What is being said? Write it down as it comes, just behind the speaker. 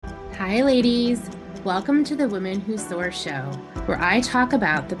Hi, ladies. Welcome to the Women Who Soar show, where I talk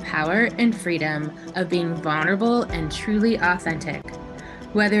about the power and freedom of being vulnerable and truly authentic.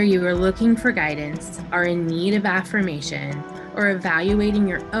 Whether you are looking for guidance, are in need of affirmation, or evaluating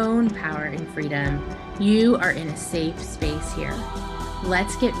your own power and freedom, you are in a safe space here.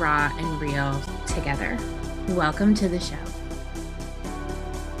 Let's get raw and real together. Welcome to the show.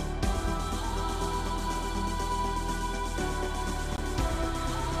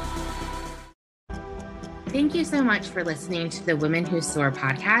 Thank you so much for listening to the Women Who Soar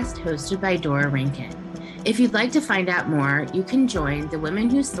podcast hosted by Dora Rankin. If you'd like to find out more, you can join the Women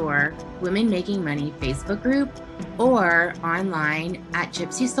Who Soar Women Making Money Facebook group or online at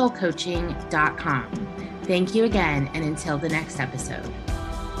gypsysoulcoaching.com. Thank you again, and until the next episode.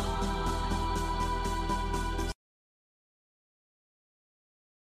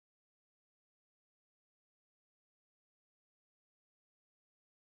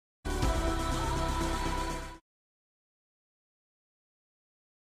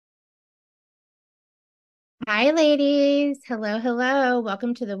 Hi, ladies. Hello, hello.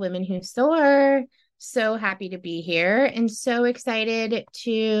 Welcome to the Women Who Soar. So happy to be here and so excited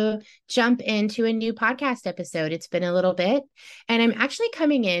to jump into a new podcast episode. It's been a little bit, and I'm actually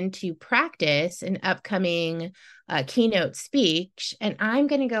coming in to practice an upcoming keynote speech, and I'm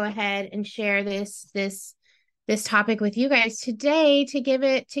going to go ahead and share this topic with you guys today to give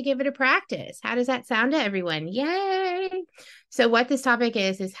it a practice. How does that sound to everyone? Yay! So what this topic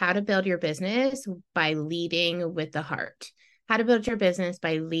is how to build your business by leading with the heart. How to build your business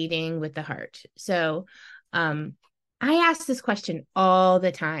by leading with the heart. So I ask this question all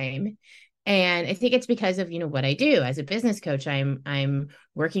the time. And I think it's because of, what I do as a business coach. I'm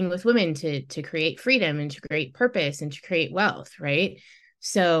working with women to create freedom and to create purpose and to create wealth, right?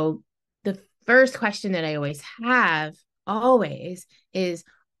 So the first question that I always is,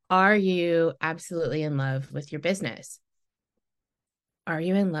 are you absolutely in love with your business? Are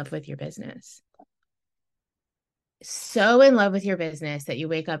you in love with your business? So in love with your business that you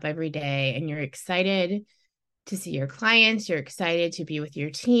wake up every day and you're excited to see your clients, you're excited to be with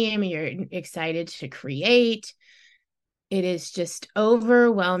your team, you're excited to create. It is just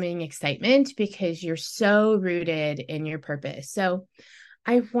overwhelming excitement because you're so rooted in your purpose. So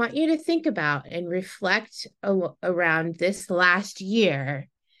I want you to think about and reflect around this last year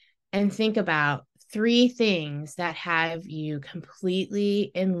and think about 3 things that have you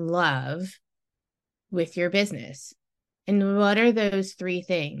completely in love with your business. And what are those 3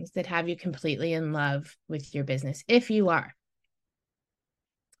 things that have you completely in love with your business, if you are?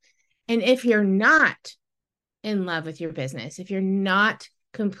 And if you're not in love with your business, if you're not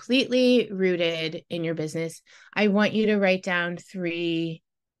completely rooted in your business, I want you to write down 3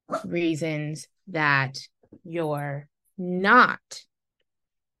 reasons that you're not.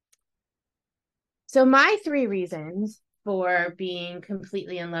 So my 3 reasons for being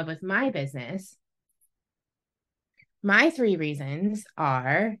completely in love with my business, my 3 reasons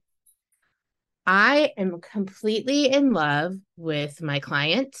are: I am completely in love with my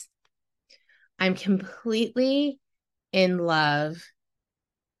clients. I'm completely in love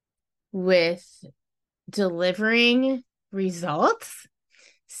with delivering results.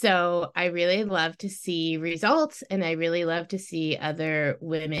 So I really love to see results, and I really love to see other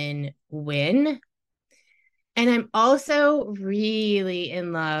women win. And I'm also really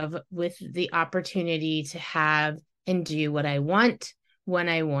in love with the opportunity to have and do what I want when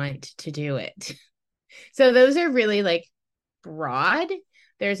I want to do it. So those are really broad.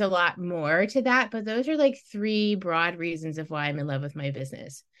 There's a lot more to that, but those are 3 broad reasons of why I'm in love with my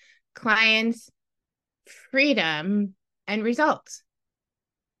business: clients, freedom, and results.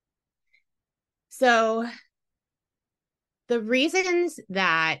 So the reasons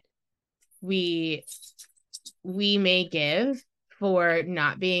that we may give for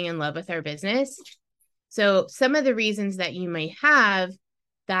not being in love with our business. So some of the reasons that you may have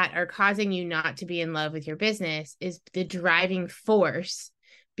that are causing you not to be in love with your business is the driving force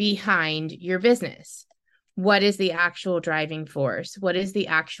behind your business. What is the actual driving force? What is the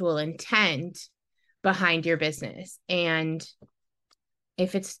actual intent behind your business? And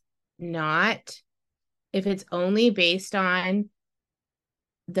if it's only based on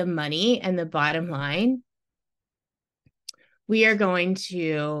the money and the bottom line, we are going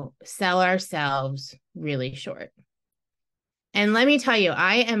to sell ourselves really short. And let me tell you,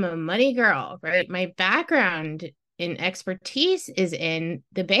 I am a money girl, right? My background in expertise is in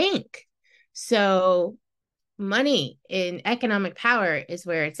the bank. So money in economic power is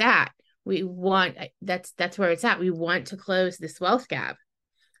where it's at. That's where it's at. We want to close this wealth gap.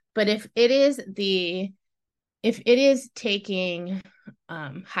 But if it is the if it is taking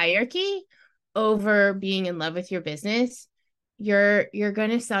hierarchy over being in love with your business, you're going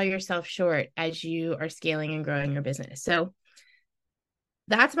to sell yourself short as you are scaling and growing your business. So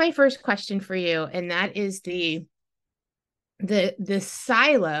that's my first question for you, and that is the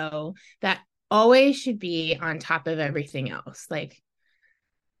silo that always should be on top of everything else. Like,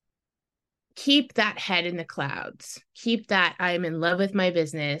 keep that head in the clouds. Keep that I'm in love with my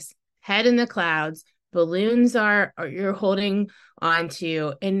business, head in the clouds. Balloons are you're holding on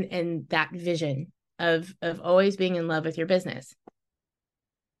to, and that vision of always being in love with your business.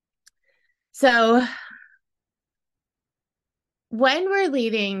 So when we're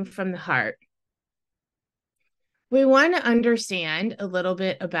leading from the heart, we want to understand a little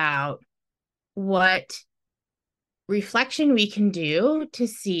bit about what reflection we can do to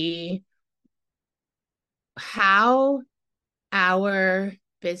see how our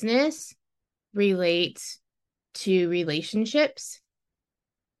business relates to relationships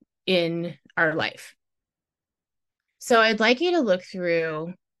in our life. So I'd like you to look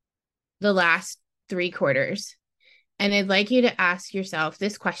through the last 3 quarters, and I'd like you to ask yourself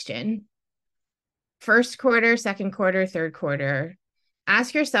this question. First quarter, second quarter, third quarter.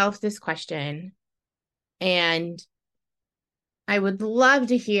 Ask yourself this question, and I would love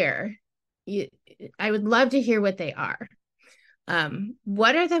to hear what they are.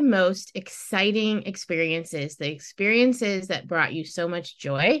 What are the most exciting experiences, the experiences that brought you so much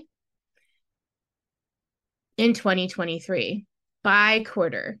joy in 2023 by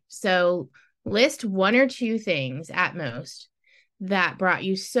quarter? So list 1 or 2 things at most that brought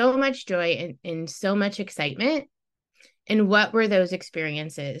you so much joy and so much excitement. And what were those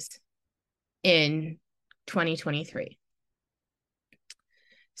experiences in 2023?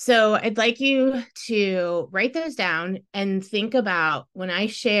 So I'd like you to write those down and think about, when I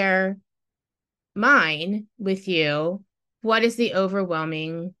share mine with you, what is the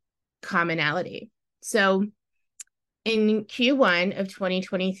overwhelming commonality? So in Q1 of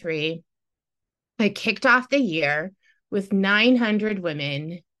 2023, I kicked off the year with 900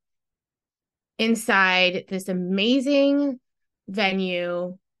 women inside this amazing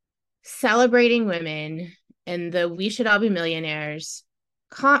venue celebrating women and the We Should All Be Millionaires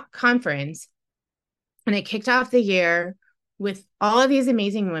conference. And I kicked off the year with all of these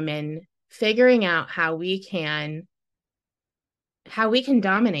amazing women figuring out how we can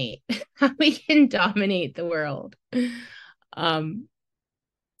dominate, how we can dominate the world.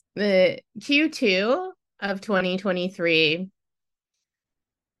 The Q2 of 2023,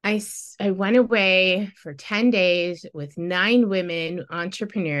 I went away for 10 days with 9 women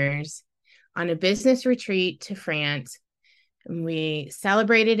entrepreneurs on a business retreat to France. And we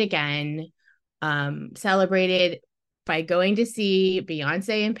celebrated again, celebrated by going to see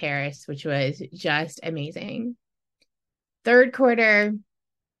Beyonce in Paris, which was just amazing. Third quarter,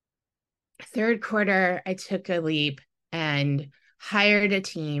 I took a leap and hired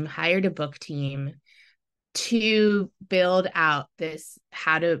a book team to build out this,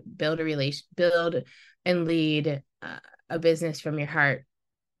 how to build and lead a business from your heart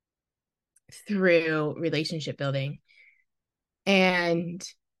through relationship building. And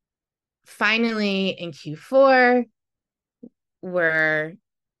finally in Q4, we're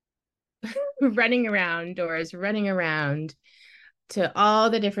running around, Dora's running around to all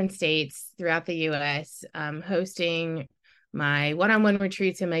the different states throughout the US, hosting my one-on-one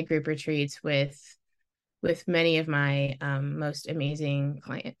retreats and my group retreats with many of my most amazing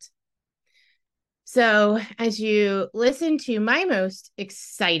clients. So as you listen to my most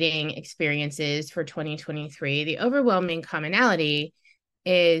exciting experiences for 2023, the overwhelming commonality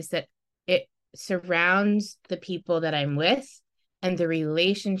is that it surrounds the people that I'm with and the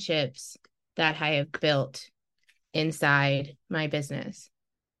relationships that I have built inside my business.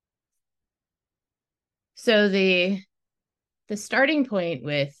 So the starting point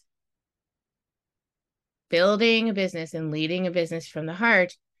with building a business and leading a business from the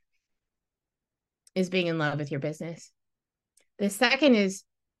heart is being in love with your business. The second is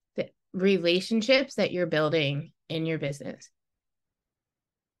the relationships that you're building in your business.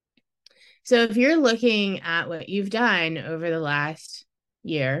 So if you're looking at what you've done over the last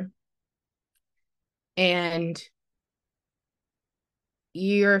year and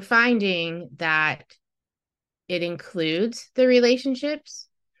you're finding that it includes the relationships,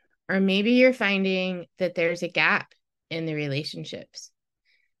 or maybe you're finding that there's a gap in the relationships,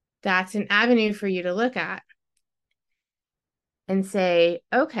 that's an avenue for you to look at and say,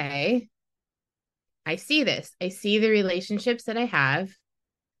 okay, I see this. I see the relationships that I have.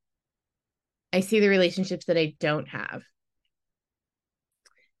 I see the relationships that I don't have.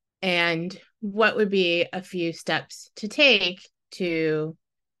 And what would be a few steps to take to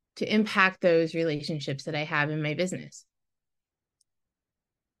impact those relationships that I have in my business.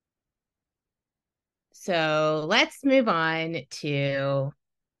 So let's move on to,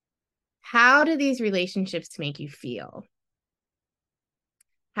 how do these relationships make you feel?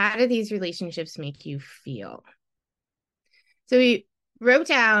 How do these relationships make you feel? So we wrote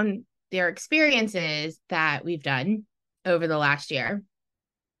down their experiences that we've done over the last year.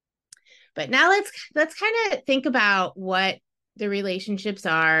 But now let's kind of think about what the relationships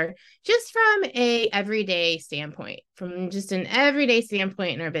are just from a everyday standpoint, from just an everyday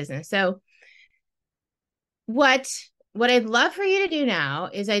standpoint in our business. So what I'd love for you to do now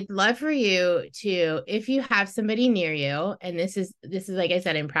is, I'd love for you to, if you have somebody near you, and this is like I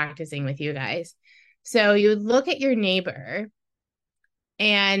said, I'm practicing with you guys. So you would look at your neighbor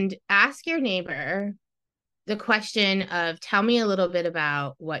and ask your neighbor the question of, tell me a little bit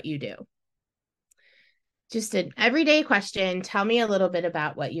about what you do. Just an everyday question. Tell me a little bit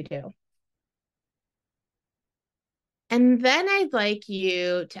about what you do. And then I'd like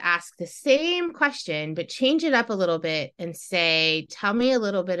you to ask the same question, but change it up a little bit and say, tell me a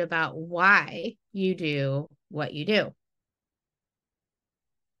little bit about why you do what you do.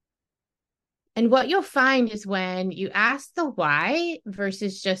 And what you'll find is, when you ask the why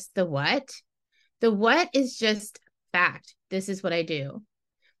versus just the what is just fact. This is what I do.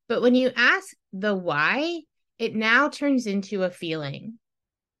 But when you ask the why, it now turns into a feeling.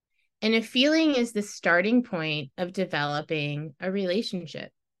 And a feeling is the starting point of developing a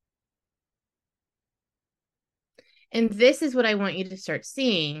relationship. And this is what I want you to start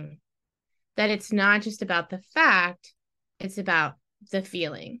seeing, that it's not just about the fact, it's about the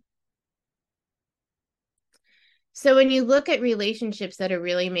feeling. So when you look at relationships that are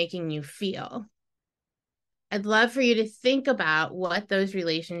really making you feel, I'd love for you to think about what those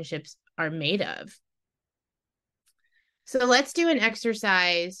relationships are made of. So let's do an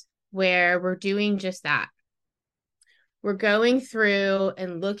exercise where we're doing just that. We're going through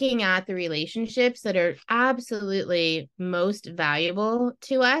and looking at the relationships that are absolutely most valuable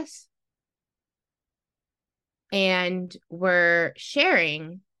to us. And we're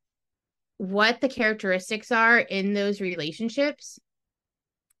sharing what the characteristics are in those relationships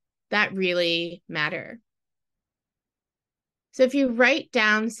that really matter. So if you write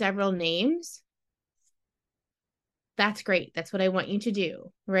down several names, that's great. That's what I want you to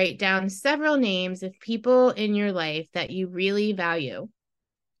do. Write down several names of people in your life that you really value.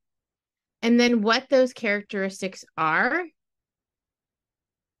 And then what those characteristics are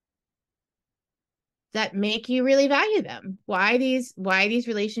that make you really value them. Why these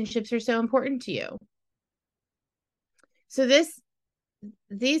relationships are so important to you. So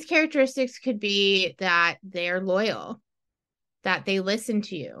these characteristics could be that they're loyal, that they listen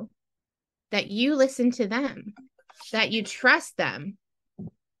to you, that you listen to them, that you trust them,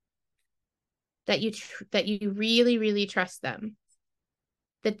 that you really, really trust them,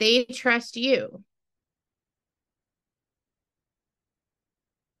 that they trust you,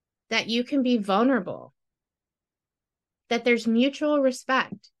 that you can be vulnerable, that there's mutual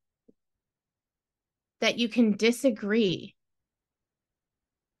respect, that you can disagree.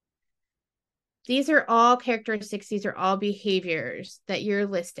 These are all characteristics, these are all behaviors that you're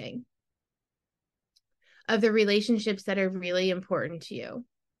listing of the relationships that are really important to you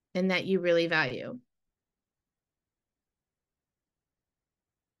and that you really value.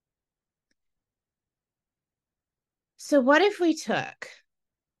 So what if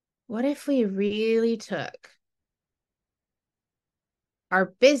we really took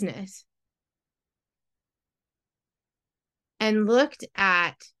our business and looked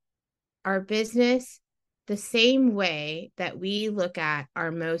at our business the same way that we look at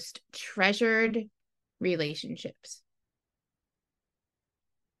our most treasured relationships?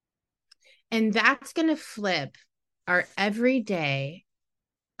 And that's going to flip our everyday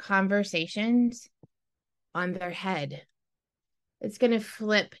conversations on their head. It's going to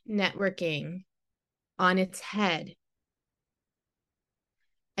flip networking on its head.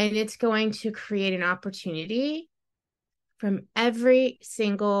 And it's going to create an opportunity from every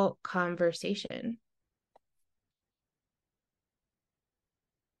single conversation.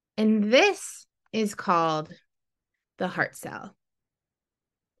 And this is called the heart cell.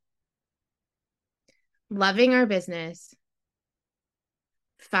 Loving our business,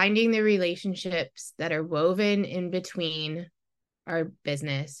 finding the relationships that are woven in between our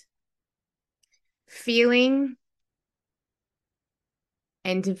business, feeling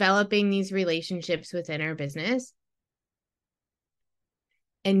and developing these relationships within our business,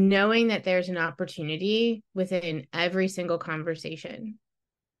 and knowing that there's an opportunity within every single conversation.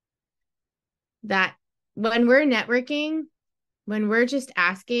 that when we're networking, when we're just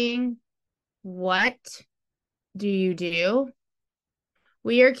asking, what do you do?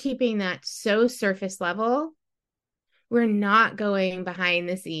 We are keeping that so surface level. We're not going behind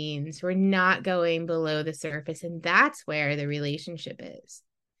the scenes. We're not going below the surface. And that's where the relationship is.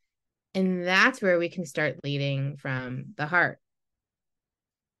 And that's where we can start leading from the heart.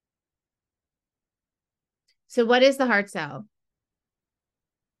 So, what is the heart cell?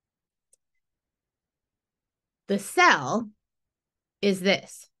 The cell is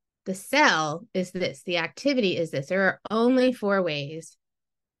this. The cell is this. The activity is this. There are only four ways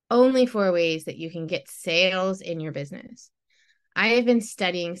that you can get sales in your business. I have been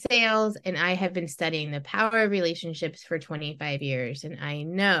studying sales and I have been studying the power of relationships for 25 years. And I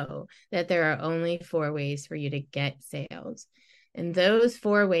know that there are only four ways for you to get sales. And those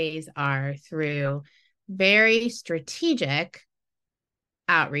four ways are through very strategic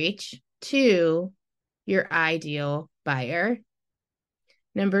outreach to your ideal buyer.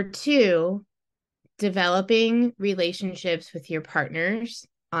 Number two, developing relationships with your partners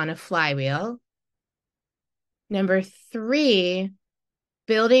on a flywheel. Number three,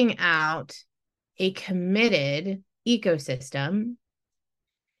 building out a committed ecosystem.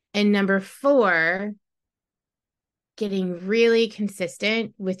 And number four, getting really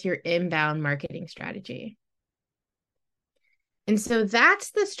consistent with your inbound marketing strategy. And so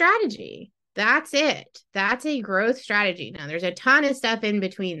that's the strategy. That's it. That's a growth strategy. Now, there's a ton of stuff in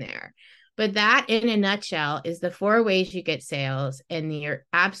between there, but that in a nutshell is the four ways you get sales and your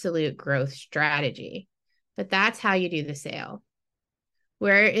absolute growth strategy. But that's how you do the sale.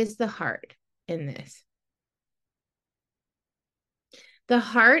 Where is the heart in this? The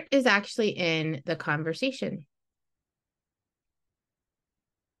heart is actually in the conversation.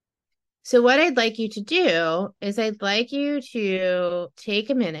 So what I'd like you to do is I'd like you to take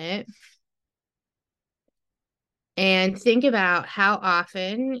a minute and think about how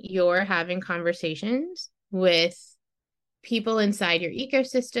often you're having conversations with people inside your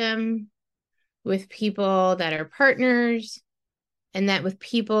ecosystem, with people that are partners, and that with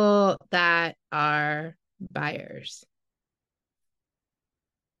people that are buyers.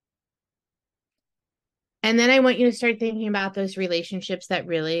 And then I want you to start thinking about those relationships that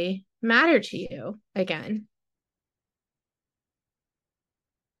really matter to you again.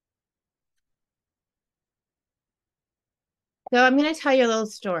 So I'm going to tell you a little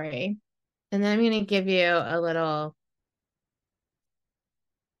story, and then I'm going to give you a little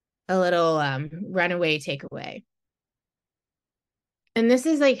runaway takeaway. And this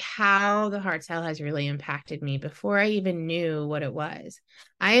is like how the heart cell has really impacted me before I even knew what it was.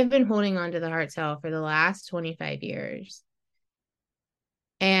 I have been holding on to the heart cell for the last 25 years.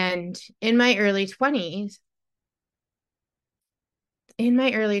 And in my early 20s,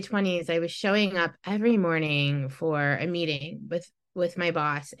 I was showing up every morning for a meeting with my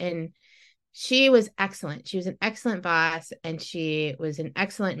boss, and she was excellent. She was an excellent boss, and she was an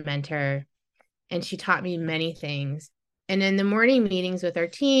excellent mentor, and she taught me many things. And in the morning meetings with our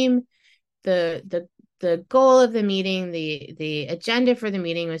team, the goal of the meeting, the agenda for the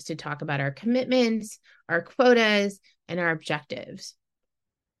meeting was to talk about our commitments, our quotas, and our objectives.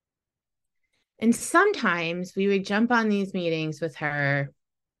 And sometimes we would jump on these meetings with her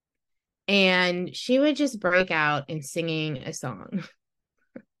and she would just break out in singing a song.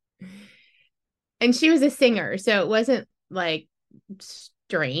 And she was a singer, so it wasn't like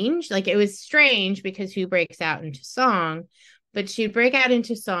strange. Like it was strange because who breaks out into song, but she'd break out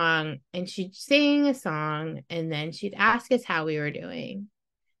into song and she'd sing a song and then she'd ask us how we were doing.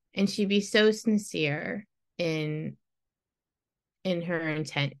 And she'd be so sincere in her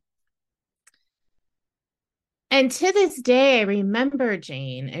intent. And to this day, I remember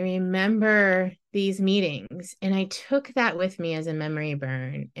Jane. I remember these meetings, and I took that with me as a memory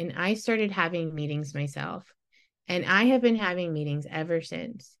burn. And I started having meetings myself. And I have been having meetings ever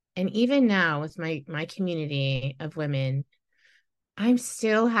since. And even now, with my community of women, I'm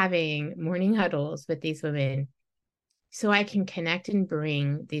still having morning huddles with these women so I can connect and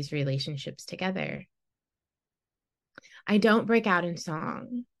bring these relationships together. I don't break out in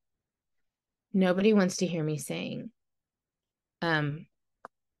song. Nobody wants to hear me sing. But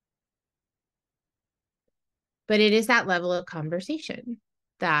it is that level of conversation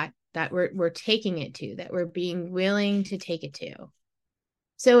that we're taking it to, that we're being willing to take it to.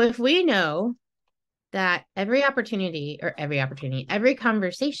 So if we know that every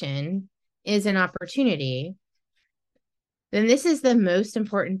conversation is an opportunity, then this is the most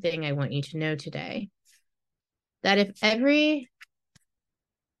important thing I want you to know today. That if every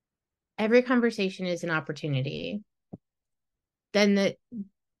conversation is an opportunity, then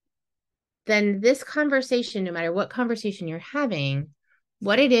then this conversation, no matter what conversation you're having,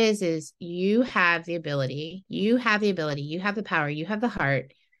 what it is you have the ability, you have the power, you have the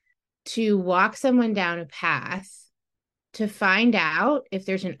heart to walk someone down a path to find out if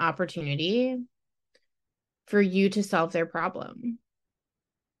there's an opportunity for you to solve their problem.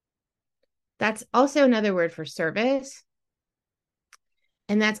 That's also another word for service.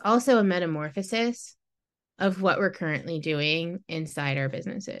 And that's also a metamorphosis of what we're currently doing inside our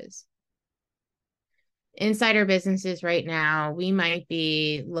businesses. Inside our businesses right now, we might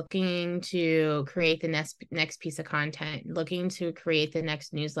be looking to create the next piece of content, looking to create the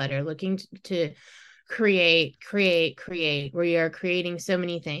next newsletter, looking to create. We are creating so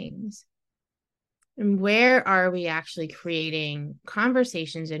many things. And where are we actually creating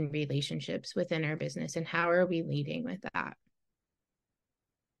conversations and relationships within our business? And how are we leading with that?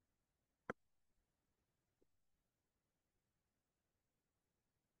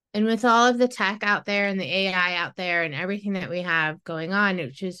 And with all of the tech out there and the AI out there and everything that we have going on,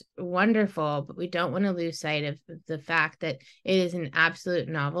 which is wonderful, but we don't want to lose sight of the fact that it is an absolute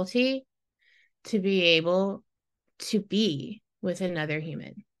novelty to be able to be with another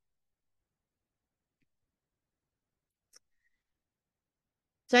human.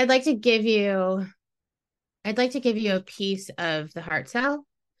 So I'd like to give you a piece of the heart cell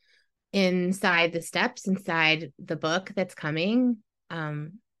inside the steps inside the book that's coming,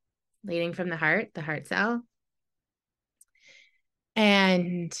 leading from the heart cell.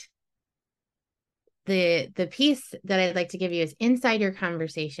 And the piece that I'd like to give you is inside your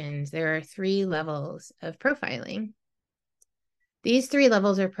conversations. There are 3 levels of profiling. These 3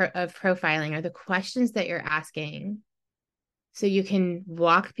 levels of profiling are the questions that you're asking so you can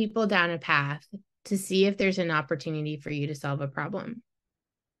walk people down a path to see if there's an opportunity for you to solve a problem.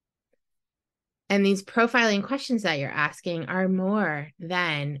 And these profiling questions that you're asking are more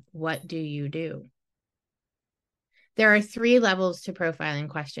than what do you do? There are 3 levels to profiling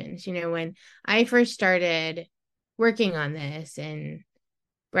questions. You know, when I first started working on this and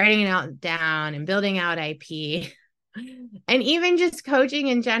writing it out down and building out IP and even just coaching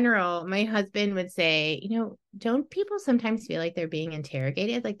in general, my husband would say, you know, don't people sometimes feel like they're being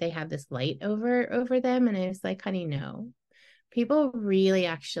interrogated, like they have this light over them? And I was like, honey, no. People really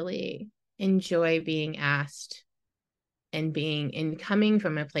actually enjoy being asked and coming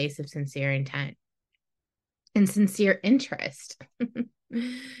from a place of sincere intent and sincere interest.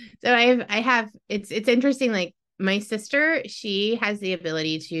 So I have it's interesting. Like my sister, she has the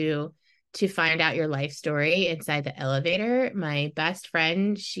ability to find out your life story inside the elevator. My best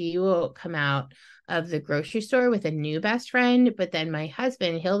friend, she will come out of the grocery store with a new best friend, but then my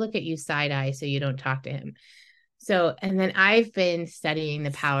husband, he'll look at you side eye so you don't talk to him. So, and then I've been studying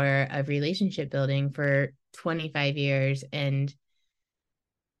the power of relationship building for 25 years and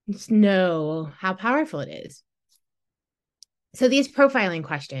just know how powerful it is. So these profiling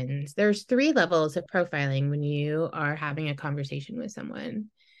questions, there's 3 levels of profiling when you are having a conversation with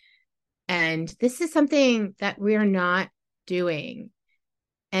someone. And this is something that we're not doing.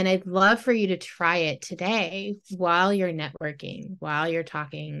 And I'd love for you to try it today while you're networking, while you're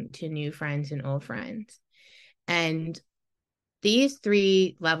talking to new friends and old friends. And these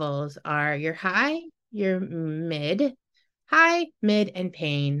 3 levels are your high, your mid, and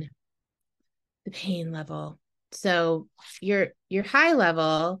pain. The pain level. So your high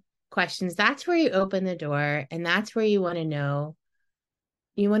level questions, that's where you open the door, and that's where you want to know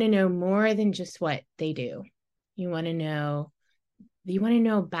more than just what they do. You want to know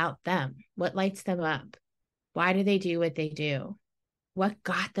about them. What lights them up? Why do they do what they do? What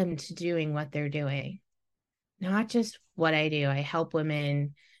got them to doing what they're doing? Not just what I do. I help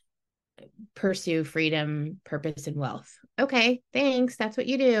women pursue freedom, purpose, and wealth. Okay, thanks. That's what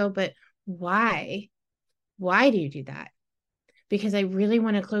you do. But why? Why do you do that? Because I really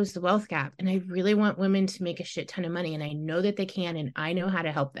want to close the wealth gap and I really want women to make a shit ton of money. And I know that they can, and I know how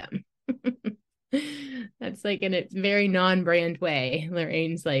to help them. That's like in a very non-brand way.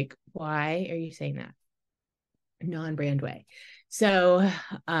 Lorraine's like, why are you saying that? Non-brand way. So,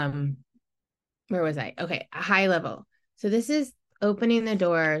 where was I? Okay, a high level. So this is opening the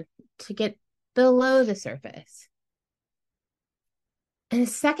door to get below the surface. And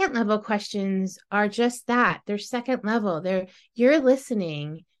second level questions are just that. They're second level. You're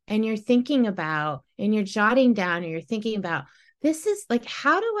listening and you're thinking about, and you're jotting down, and you're thinking about, this is like,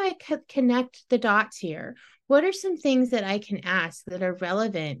 how do I connect the dots here? What are some things that I can ask that are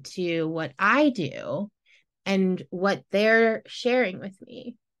relevant to what I do and what they're sharing with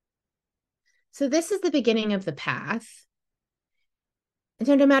me? So this is the beginning of the path. And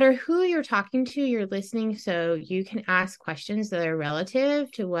so no matter who you're talking to, you're listening so you can ask questions that are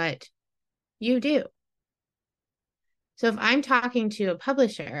relative to what You do. So if I'm talking to a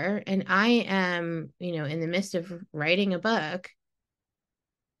publisher and I am, in the midst of writing a book,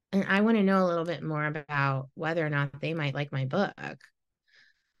 and I want to know a little bit more about whether or not they might like my book,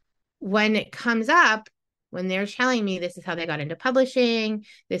 when it comes up, when they're telling me this is how they got into publishing,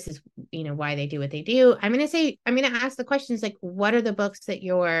 this is, why they do what they do, I'm going to ask the questions like, what are the books that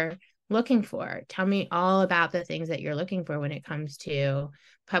you're looking for? Tell me all about the things that you're looking for when it comes to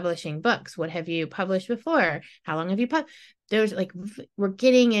publishing books. What have you published before? How long have you there's like, we're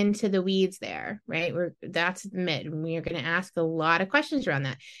getting into the weeds there, right? That's mid. We are going to ask a lot of questions around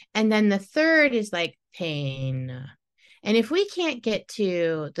that. And then the third is like pain. And if we can't get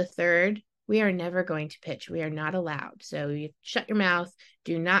to the third, we are never going to pitch. We are not allowed. So you shut your mouth,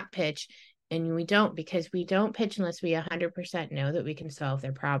 do not pitch. And we don't, because we don't pitch unless we 100% know that we can solve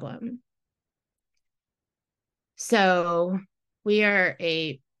their problem. So we are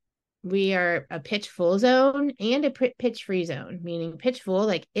a pitch full zone and a pitch free zone, meaning pitch full.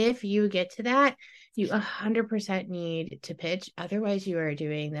 Like if you get to that, you 100% need to pitch. Otherwise you are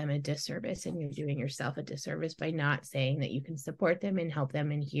doing them a disservice, and you're doing yourself a disservice by not saying that you can support them and help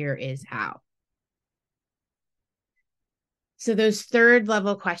them. And here is how. So those third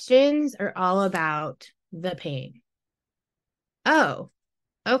level questions are all about the pain. Oh,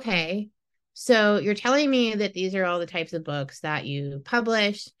 okay. So you're telling me that these are all the types of books that you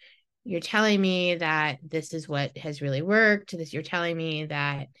publish. You're telling me that this is what has really worked. You're telling me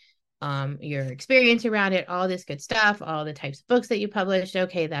that your experience around it, all this good stuff, all the types of books that you published.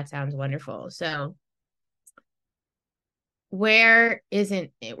 Okay, that sounds wonderful. So where isn't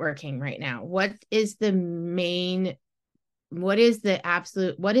it working right now? What is the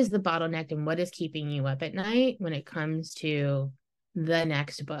bottleneck, and what is keeping you up at night when it comes to the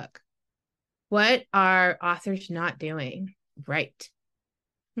next book? What are authors not doing right?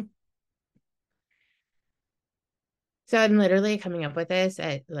 So I'm literally coming up with this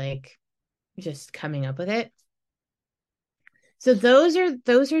at just coming up with it. So those are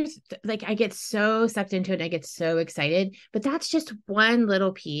like, I get so sucked into it. I get so excited, but that's just one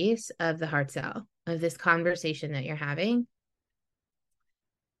little piece of the hard sell of this conversation that you're having.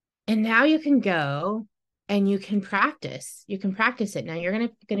 And now you can go and you can practice. You can practice it. Now you're going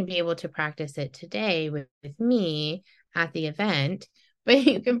to be able to practice it today with me at the event, but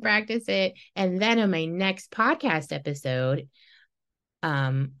you can practice it. And then on my next podcast episode,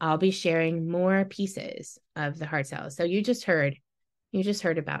 I'll be sharing more pieces of the hard sell. So you just heard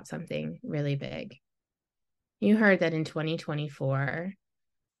about something really big. You heard that in 2024,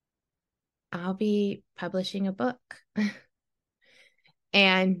 I'll be publishing a book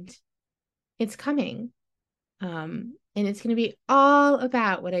and it's coming. And it's going to be all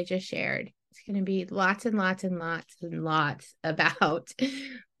about what I just shared. It's going to be lots and lots and lots and lots about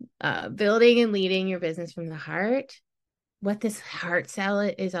building and leading your business from the heart, what this heart sell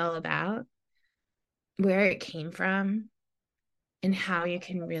is all about, where it came from, and how you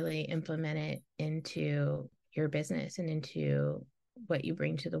can really implement it into your business and into what you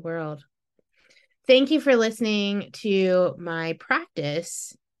bring to the world. Thank you for listening to my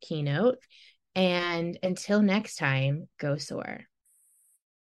practice keynote. And until next time, go soar.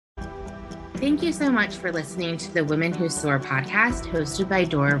 Thank you so much for listening to the Women Who Soar podcast hosted by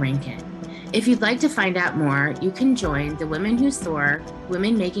Dora Rankin. If you'd like to find out more, you can join the Women Who Soar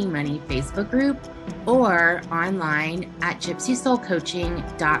Women Making Money Facebook group or online at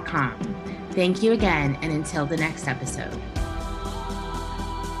gypsysoulcoaching.com. Thank you again, and until the next episode.